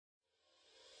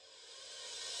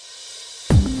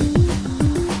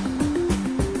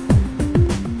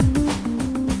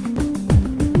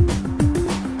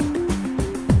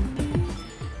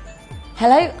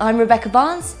Hello, I'm Rebecca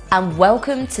Barnes and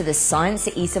welcome to the Science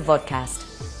ESA vodcast.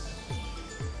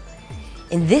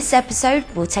 In this episode,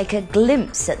 we'll take a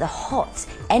glimpse at the hot,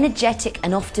 energetic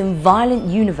and often violent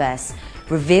universe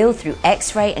revealed through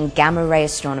X-ray and gamma-ray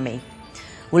astronomy.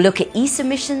 We'll look at ESA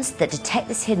missions that detect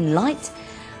this hidden light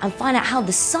and find out how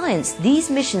the science these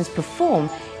missions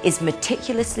perform is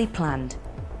meticulously planned.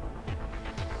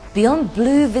 Beyond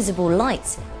blue visible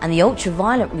light and the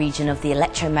ultraviolet region of the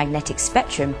electromagnetic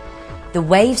spectrum, the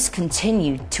waves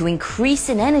continue to increase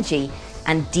in energy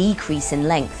and decrease in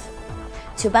length,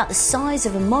 to about the size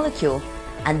of a molecule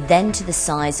and then to the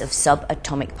size of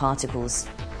subatomic particles.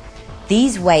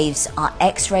 These waves are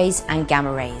X-rays and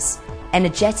gamma rays,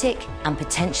 energetic and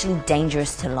potentially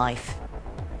dangerous to life.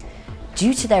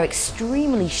 Due to their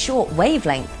extremely short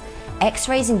wavelength,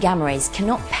 X-rays and gamma rays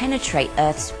cannot penetrate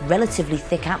Earth's relatively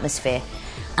thick atmosphere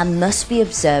and must be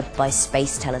observed by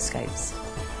space telescopes.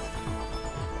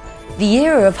 The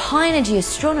era of high-energy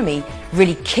astronomy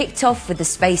really kicked off with the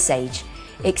space age,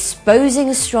 exposing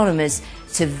astronomers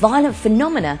to violent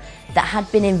phenomena that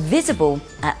had been invisible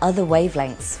at other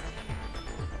wavelengths.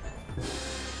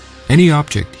 Any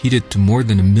object heated to more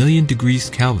than 1,000,000 degrees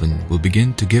Kelvin will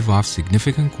begin to give off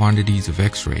significant quantities of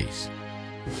X-rays.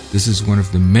 This is one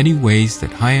of the many ways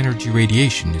that high-energy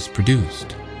radiation is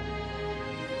produced.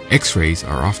 X-rays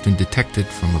are often detected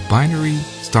from a binary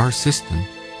star system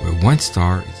where one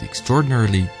star is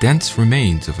extraordinarily dense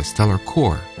remains of a stellar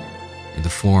core in the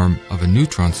form of a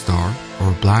neutron star or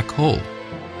a black hole.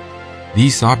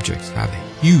 These objects have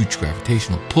a huge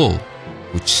gravitational pull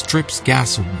which strips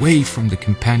gas away from the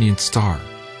companion star.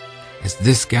 As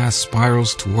this gas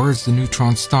spirals towards the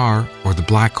neutron star or the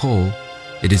black hole,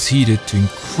 it is heated to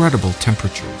incredible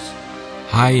temperatures,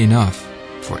 high enough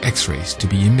for X-rays to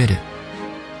be emitted.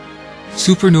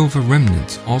 Supernova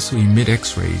remnants also emit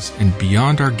X-rays, and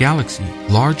beyond our galaxy,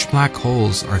 large black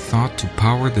holes are thought to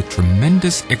power the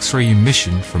tremendous X-ray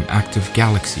emission from active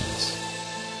galaxies.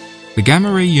 The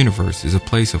gamma-ray universe is a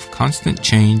place of constant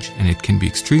change and it can be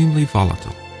extremely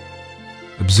volatile.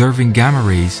 Observing gamma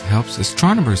rays helps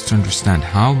astronomers to understand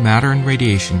how matter and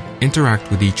radiation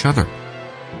interact with each other,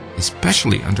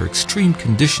 especially under extreme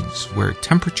conditions where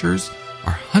temperatures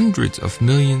are hundreds of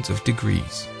millions of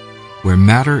degrees, where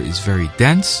matter is very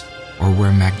dense or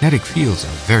where magnetic fields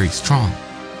are very strong.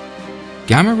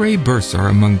 Gamma-ray bursts are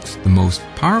amongst the most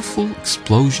powerful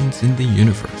explosions in the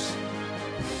universe.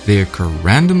 They occur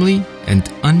randomly and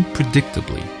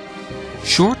unpredictably.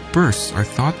 Short bursts are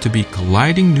thought to be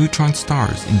colliding neutron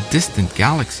stars in distant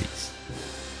galaxies.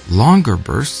 Longer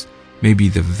bursts may be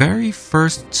the very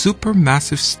first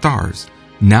supermassive stars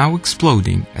now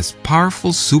exploding as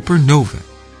powerful supernovae,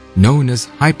 known as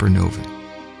hypernovae.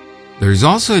 There is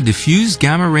also a diffuse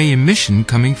gamma-ray emission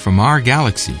coming from our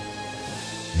galaxy.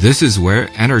 This is where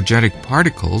energetic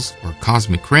particles, or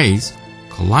cosmic rays,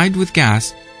 collide with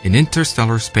gas in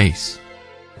interstellar space.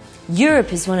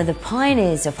 Europe is one of the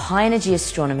pioneers of high-energy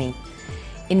astronomy.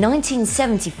 In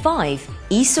 1975,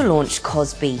 ESA launched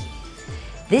COS-B.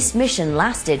 This mission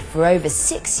lasted for over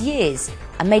 6 years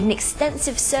and made an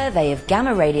extensive survey of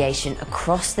gamma radiation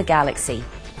across the galaxy.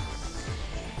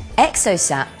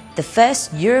 EXOSAT, the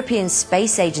first European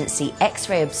Space Agency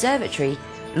X-ray observatory,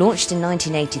 launched in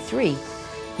 1983,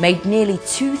 made nearly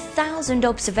 2,000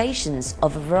 observations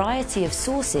of a variety of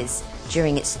sources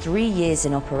during its 3 years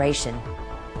in operation.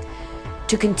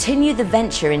 To continue the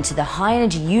venture into the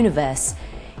high-energy universe,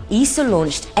 ESA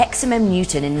launched XMM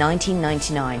Newton in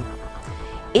 1999.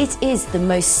 It is the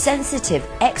most sensitive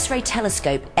X-ray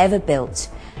telescope ever built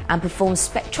and performs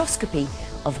spectroscopy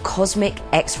of cosmic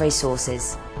X-ray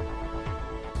sources.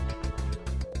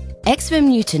 XMM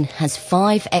Newton has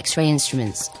 5 X-ray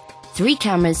instruments, 3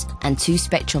 cameras and 2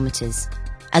 spectrometers,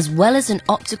 as well as an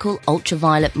optical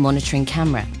ultraviolet monitoring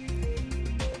camera.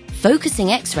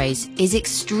 Focusing X-rays is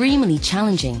extremely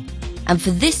challenging, and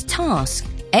for this task,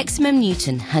 XMM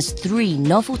Newton has 3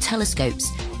 novel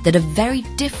telescopes that are very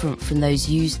different from those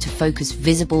used to focus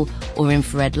visible or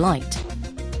infrared light.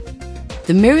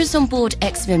 The mirrors on board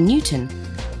XMM Newton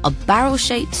are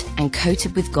barrel-shaped and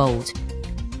coated with gold.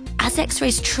 As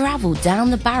X-rays travel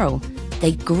down the barrel,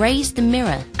 they graze the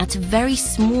mirror at a very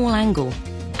small angle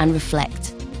and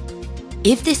reflect.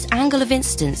 If this angle of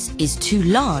incidence is too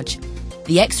large,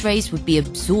 the X-rays would be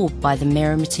absorbed by the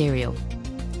mirror material.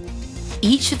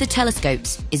 Each of the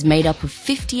telescopes is made up of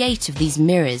 58 of these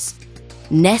mirrors,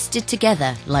 nested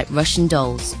together like Russian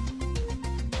dolls.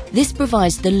 This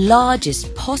provides the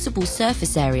largest possible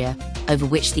surface area over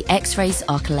which the X-rays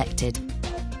are collected.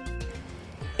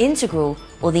 Integral,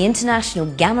 or the International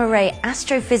Gamma Ray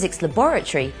Astrophysics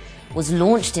Laboratory, was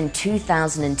launched in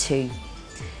 2002.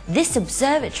 This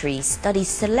observatory studies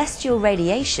celestial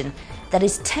radiation that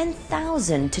is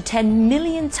 10,000 to 10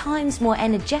 million times more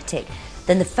energetic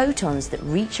than the photons that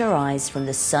reach our eyes from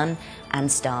the sun and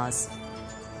stars.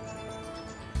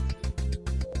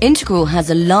 Integral has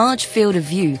a large field of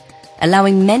view,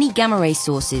 allowing many gamma-ray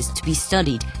sources to be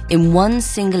studied in one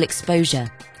single exposure.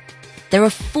 There are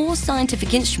 4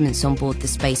 scientific instruments on board the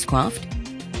spacecraft.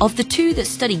 Of the 2 that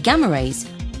study gamma rays,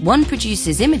 one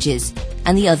produces images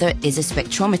and the other is a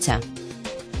spectrometer.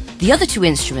 The other 2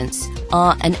 instruments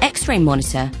are an X-ray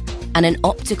monitor and an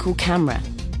optical camera.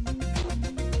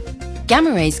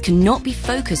 Gamma rays cannot be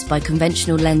focused by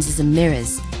conventional lenses and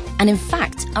mirrors, and in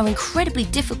fact are incredibly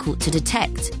difficult to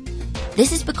detect.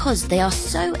 This is because they are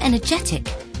so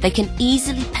energetic they can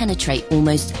easily penetrate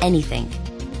almost anything.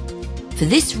 For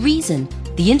this reason,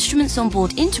 the instruments on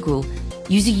board Integral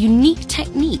use a unique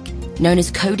technique known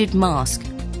as coded mask.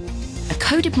 A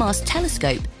coded mask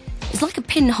telescope is like a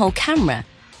pinhole camera,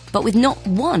 but with not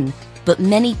one, but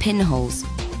many pinholes.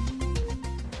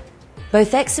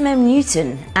 Both XMM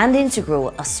Newton and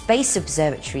Integral are space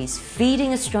observatories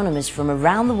feeding astronomers from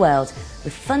around the world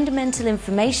with fundamental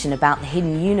information about the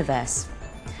hidden universe.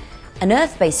 An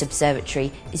Earth-based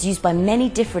observatory is used by many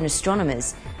different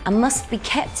astronomers and must be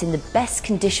kept in the best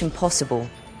condition possible.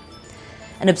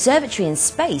 An observatory in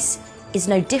space is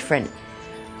no different,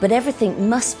 but everything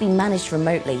must be managed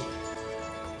remotely.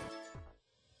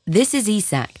 This is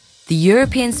ESAC, the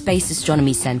European Space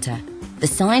Astronomy Centre, the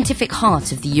scientific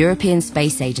heart of the European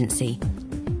Space Agency.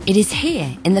 It is here,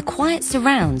 in the quiet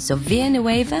surrounds of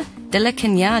Villanueva de la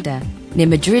Cañada, near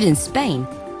Madrid in Spain,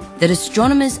 that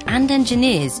astronomers and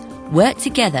engineers work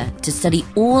together to study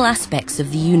all aspects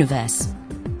of the universe.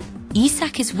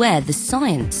 ESAC is where the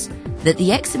science that the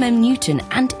XMM Newton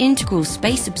and Integral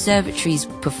space observatories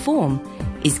perform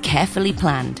is carefully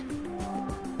planned.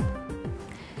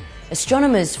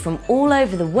 Astronomers from all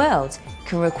over the world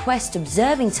can request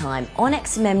observing time on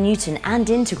XMM Newton and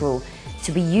Integral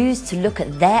to be used to look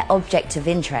at their object of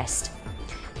interest.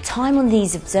 Time on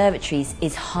these observatories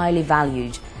is highly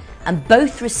valued, and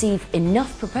both receive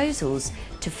enough proposals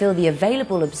to fill the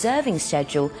available observing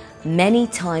schedule many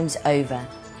times over.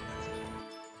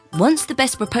 Once the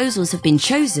best proposals have been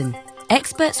chosen,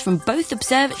 experts from both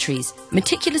observatories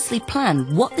meticulously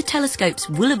plan what the telescopes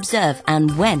will observe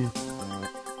and when.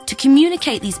 To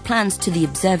communicate these plans to the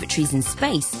observatories in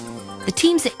space, the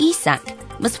teams at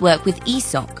ESAC must work with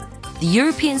ESOC, the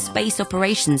European Space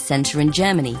Operations Centre in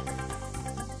Germany.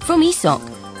 From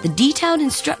ESOC, the detailed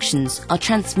instructions are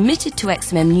transmitted to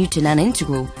XMM Newton and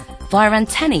Integral via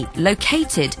antennae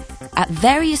located at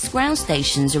various ground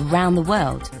stations around the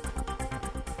world.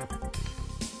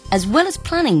 As well as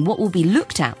planning what will be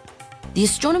looked at, the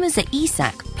astronomers at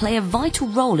ESAC play a vital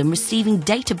role in receiving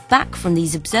data back from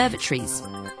these observatories.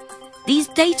 These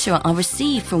data are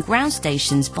received from ground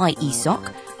stations by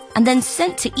ESOC and then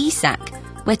sent to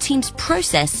ESAC, where teams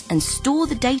process and store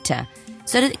the data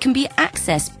so that it can be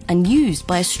accessed and used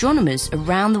by astronomers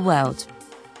around the world.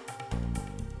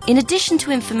 In addition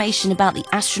to information about the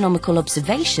astronomical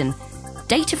observation,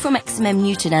 data from XMM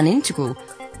Newton and Integral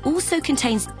also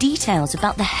contains details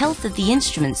about the health of the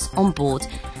instruments on board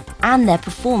and their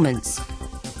performance.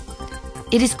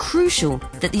 It is crucial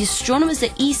that the astronomers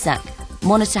at ESAC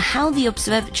monitor how the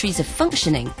observatories are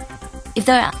functioning. If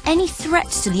there are any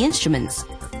threats to the instruments,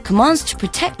 commands to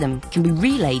protect them can be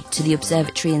relayed to the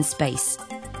observatory in space.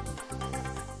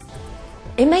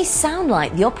 It may sound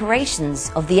like the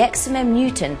operations of the XMM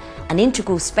Newton and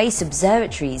Integral space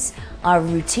observatories are a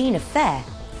routine affair.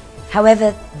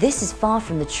 However, this is far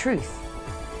from the truth.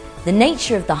 The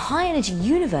nature of the high-energy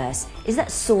universe is that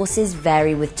sources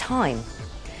vary with time.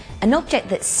 An object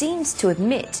that seems to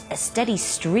emit a steady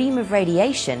stream of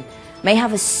radiation may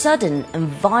have a sudden and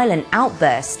violent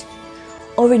outburst,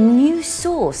 or a new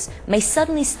source may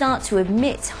suddenly start to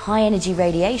emit high-energy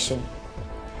radiation.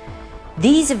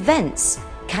 These events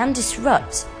can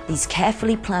disrupt these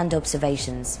carefully planned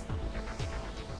observations.